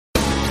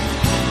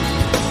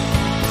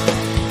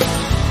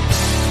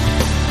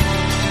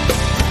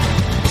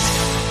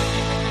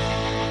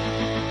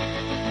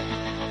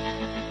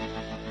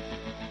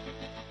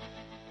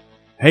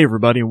Hey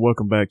everybody, and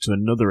welcome back to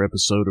another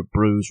episode of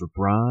Brews with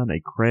Brian, a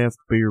craft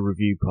beer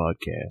review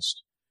podcast.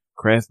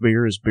 Craft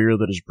beer is beer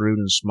that is brewed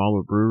in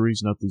smaller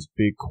breweries, not these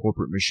big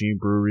corporate machine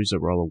breweries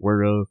that we're all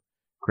aware of.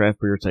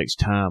 Craft beer takes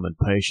time and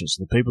patience,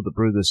 and the people that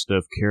brew this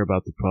stuff care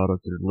about the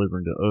product they're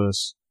delivering to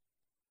us.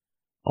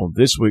 On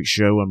this week's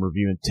show, I'm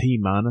reviewing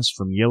T-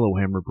 from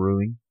Yellowhammer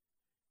Brewing,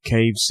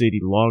 Cave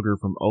City Lager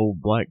from Old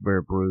Black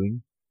Bear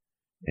Brewing,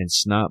 and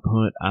Snipe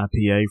Hunt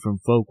IPA from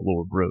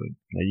Folklore Brewing.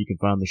 Now, you can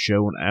find the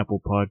show on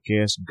Apple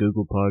Podcasts,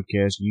 Google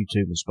Podcasts,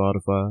 YouTube, and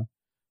Spotify.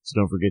 So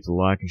don't forget to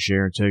like and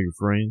share and tell your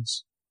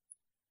friends.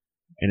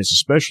 And it's a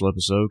special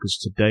episode because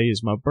today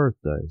is my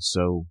birthday.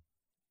 So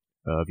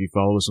if you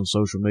follow us on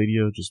social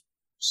media, just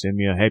send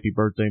me a happy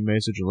birthday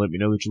message and let me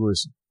know that you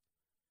listen.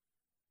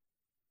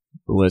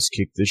 But let's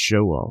kick this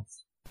show off.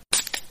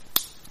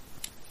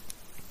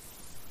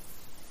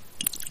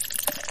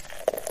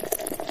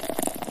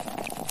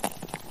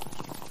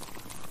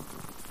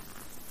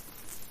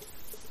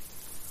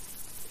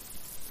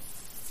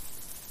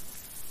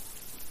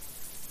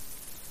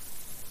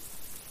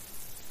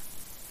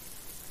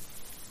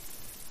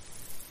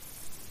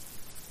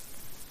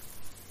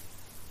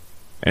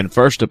 And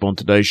first up on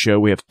today's show,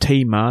 we have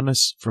T-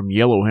 from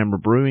Yellowhammer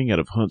Brewing out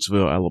of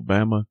Huntsville,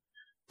 Alabama.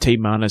 T-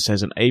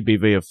 has an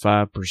ABV of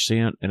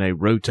 5% and a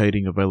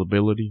rotating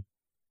availability.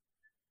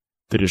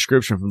 The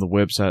description from the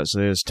website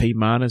says, T-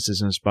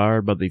 is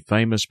inspired by the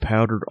famous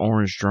powdered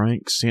orange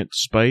drink sent to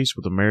space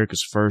with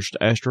America's first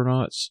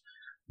astronauts.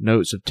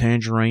 Notes of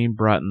tangerine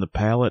brighten the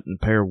palate and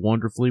pair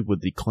wonderfully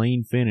with the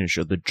clean finish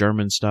of the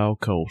German-style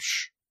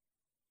Kolsch.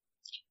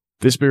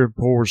 This beer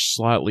pours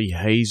slightly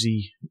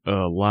hazy,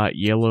 light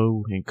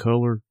yellow in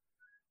color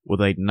with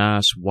a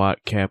nice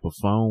white cap of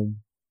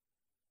foam,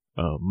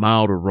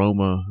 mild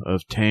aroma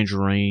of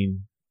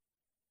tangerine,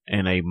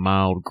 and a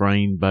mild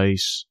grain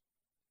base.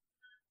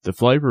 The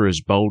flavor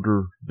is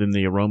bolder than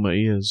the aroma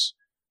is.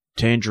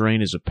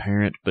 Tangerine is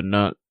apparent, but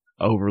not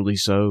overly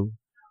so.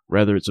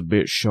 Rather, it's a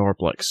bit sharp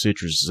like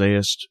citrus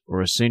zest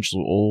or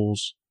essential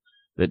oils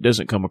that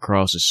doesn't come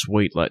across as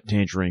sweet like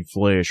tangerine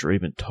flesh or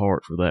even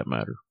tart for that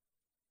matter.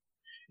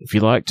 If you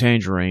like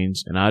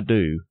tangerines, and I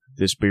do,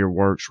 this beer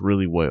works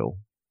really well.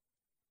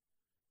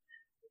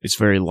 It's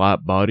very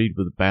light-bodied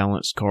with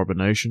balanced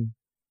carbonation.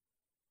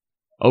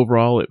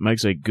 Overall, it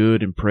makes a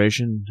good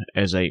impression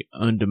as a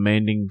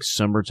undemanding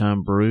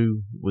summertime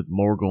brew with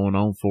more going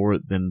on for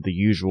it than the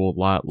usual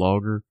light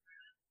lager.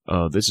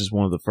 This is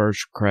one of the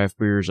first craft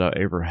beers I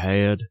ever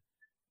had,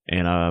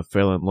 and I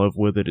fell in love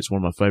with it. It's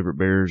one of my favorite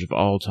beers of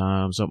all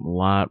time, something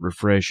light,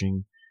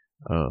 refreshing,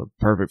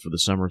 perfect for the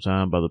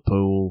summertime by the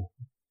pool.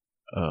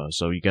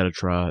 So you gotta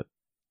try it.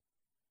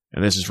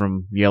 And this is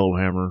from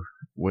Yellowhammer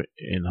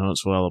in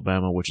Huntsville,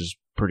 Alabama, which is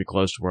pretty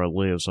close to where I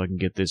live, so I can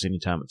get this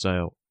anytime it's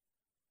out.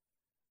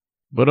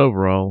 But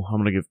overall, I'm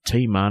gonna give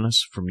T-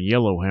 from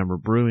Yellowhammer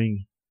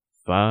Brewing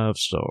 5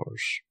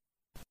 stars.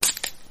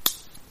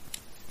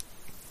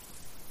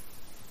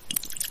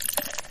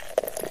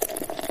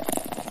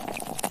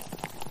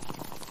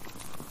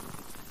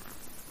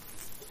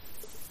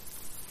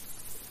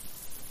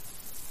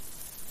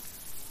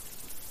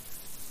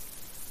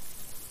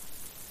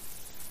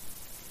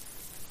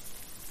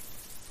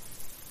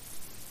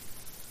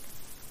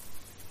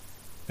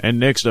 And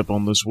next up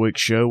on this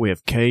week's show, we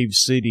have Cave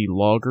City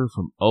Lager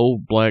from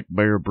Old Black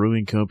Bear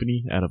Brewing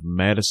Company out of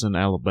Madison,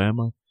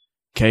 Alabama.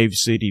 Cave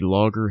City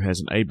Lager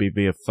has an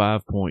ABV of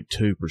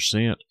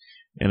 5.2%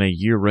 and a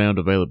year-round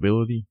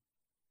availability.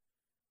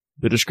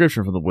 The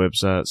description from the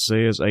website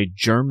says, a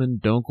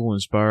German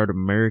Dunkel-inspired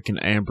American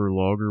amber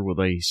lager with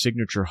a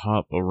signature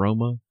hop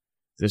aroma.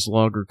 This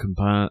lager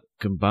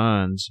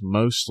combines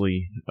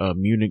mostly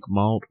Munich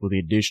malt with the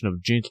addition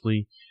of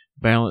gently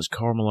balanced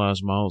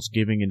caramelized malts,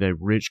 giving it a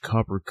rich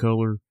copper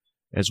color,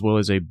 as well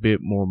as a bit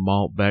more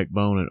malt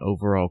backbone and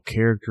overall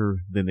character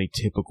than the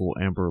typical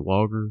amber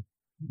lager.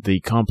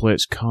 The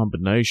complex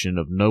combination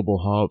of noble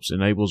hops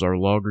enables our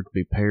lager to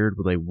be paired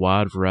with a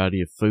wide variety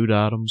of food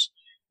items,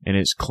 and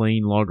its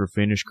clean lager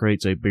finish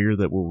creates a beer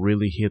that will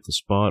really hit the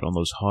spot on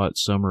those hot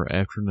summer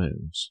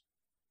afternoons.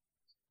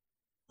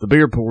 The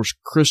beer pours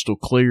crystal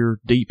clear,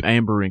 deep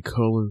amber in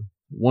color,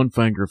 one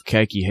finger of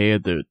khaki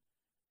head that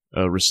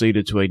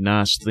receded to a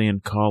nice thin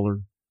collar.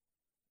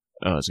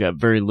 It's got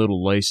very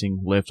little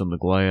lacing left on the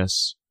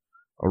glass.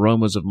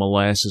 Aromas of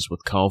molasses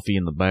with coffee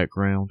in the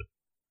background.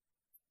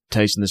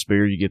 Tasting this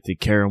beer, you get the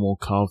caramel,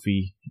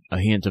 coffee, a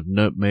hint of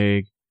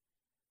nutmeg,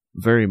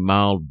 very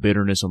mild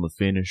bitterness on the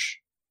finish.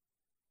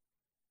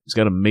 It's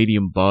got a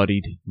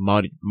medium-bodied,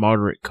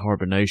 moderate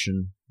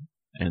carbonation,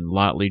 and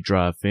lightly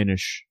dry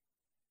finish.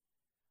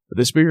 But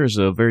this beer is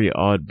a very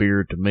odd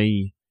beer to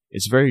me.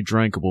 It's very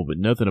drinkable, but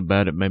nothing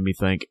about it made me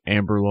think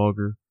amber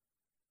lager.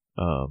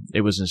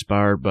 It was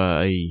inspired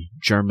by a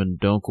German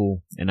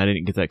Dunkel, and I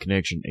didn't get that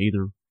connection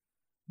either.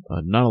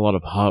 Not a lot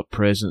of hop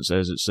presence,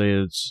 as it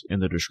says in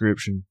the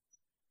description.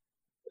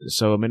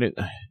 So, I mean,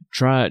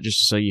 try it just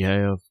to say you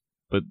have,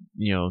 but,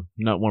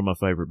 not one of my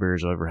favorite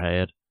beers I've ever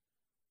had.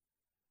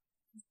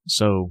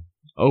 So,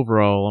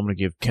 overall, I'm going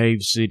to give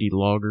Cave City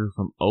Lager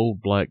from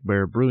Old Black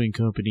Bear Brewing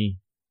Company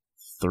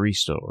 3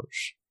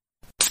 stars.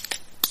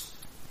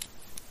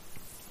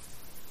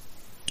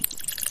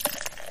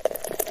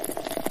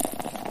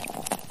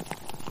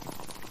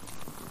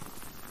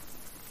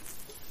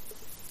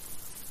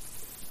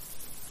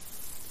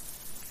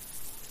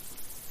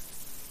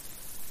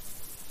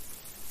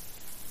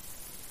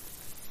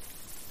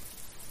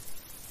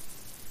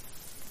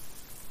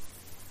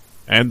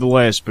 And the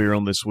last beer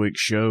on this week's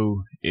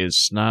show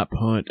is Snipe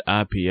Hunt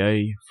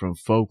IPA from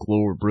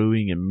Folklore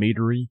Brewing and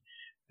Meadery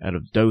out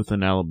of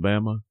Dothan,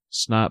 Alabama.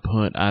 Snipe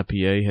Hunt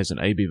IPA has an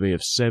ABV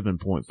of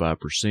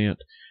 7.5%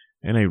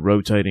 and a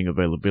rotating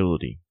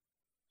availability.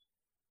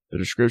 The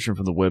description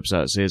from the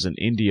website says an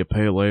India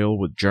Pale Ale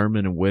with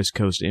German and West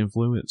Coast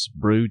influence,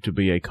 brewed to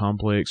be a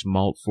complex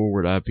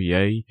malt-forward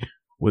IPA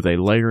with a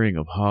layering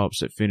of hops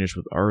that finish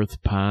with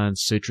earth, pine,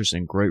 citrus,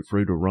 and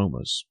grapefruit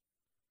aromas.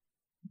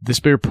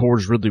 This beer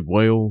pours really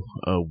well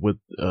with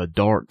a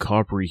dark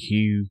coppery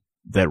hue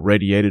that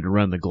radiated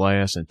around the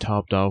glass and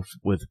topped off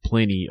with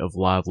plenty of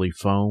lively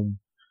foam.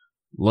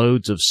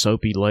 Loads of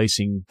soapy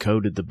lacing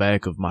coated the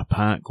back of my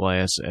pint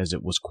glass as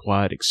it was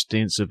quite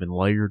extensive and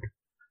layered.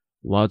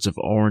 Lots of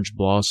orange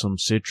blossom,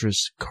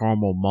 citrus,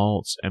 caramel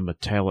malts, and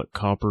metallic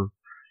copper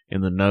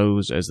in the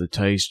nose as the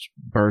taste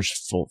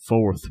burst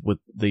forth with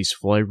these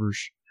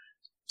flavors.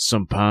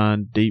 Some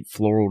pine, deep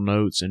floral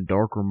notes, and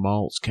darker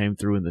malts came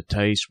through in the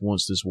taste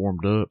once this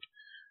warmed up,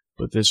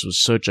 but this was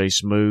such a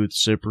smooth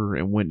sipper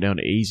and went down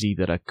easy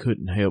that I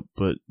couldn't help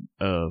but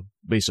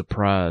be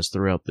surprised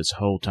throughout this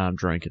whole time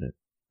drinking it.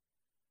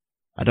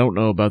 I don't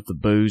know about the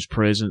booze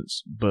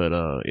presence, but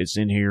it's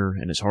in here,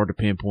 and it's hard to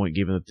pinpoint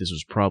given that this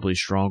was probably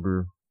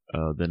stronger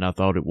than I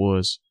thought it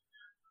was.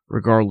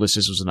 Regardless,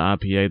 this was an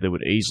IPA that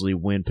would easily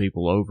win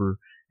people over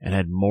and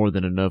had more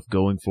than enough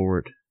going for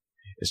it.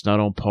 It's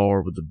not on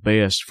par with the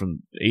best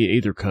from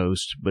either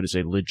coast, but it's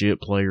a legit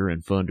player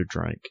and fun to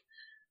drink.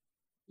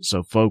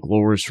 So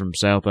Folklore is from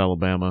South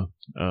Alabama,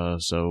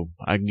 so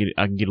I can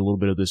get a little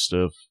bit of this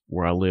stuff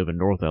where I live in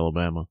North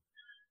Alabama.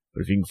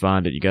 But if you can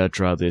find it, you gotta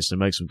try this. They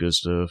make some good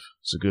stuff.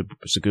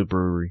 It's a good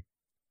brewery.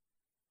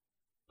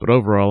 But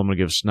overall, I'm gonna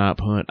give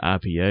Snipe Hunt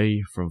IPA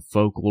from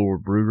Folklore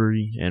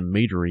Brewery and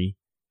Meadery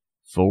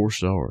 4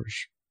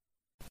 stars.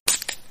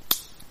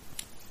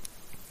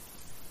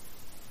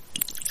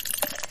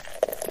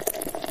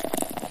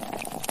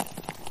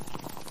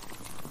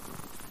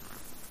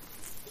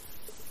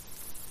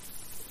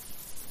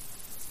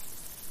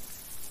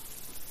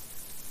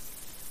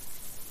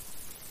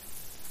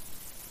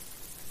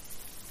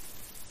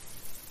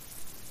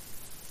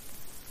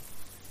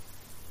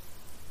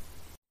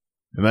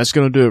 And that's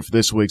going to do it for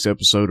this week's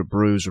episode of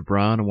Brews with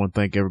Brian. I want to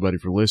thank everybody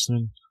for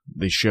listening.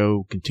 The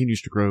show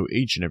continues to grow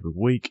each and every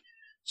week,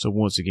 so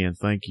once again,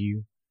 thank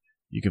you.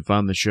 You can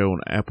find the show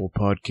on Apple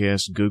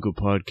Podcasts, Google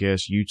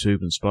Podcasts, YouTube,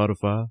 and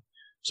Spotify,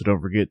 so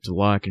don't forget to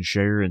like and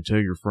share and tell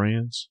your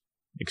friends,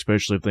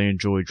 especially if they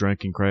enjoy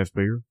drinking craft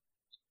beer.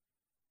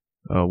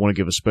 I want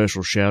to give a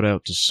special shout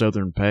out to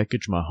Southern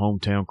Package, my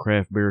hometown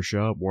craft beer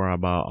shop where I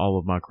buy all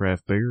of my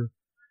craft beer.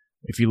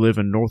 If you live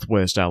in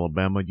Northwest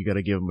Alabama, you got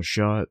to give them a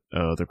shot.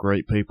 They're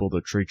great people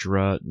that treat you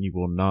right, and you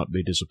will not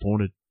be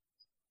disappointed.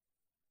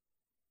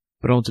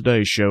 But on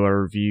today's show, I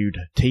reviewed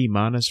T-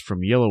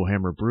 from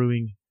Yellowhammer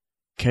Brewing,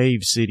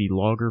 Cave City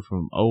Lager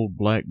from Old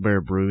Black Bear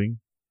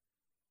Brewing,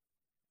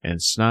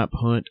 and Snipe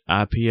Hunt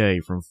IPA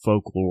from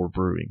Folklore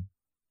Brewing.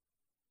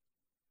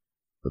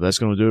 But that's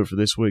going to do it for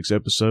this week's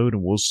episode,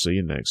 and we'll see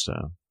you next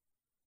time.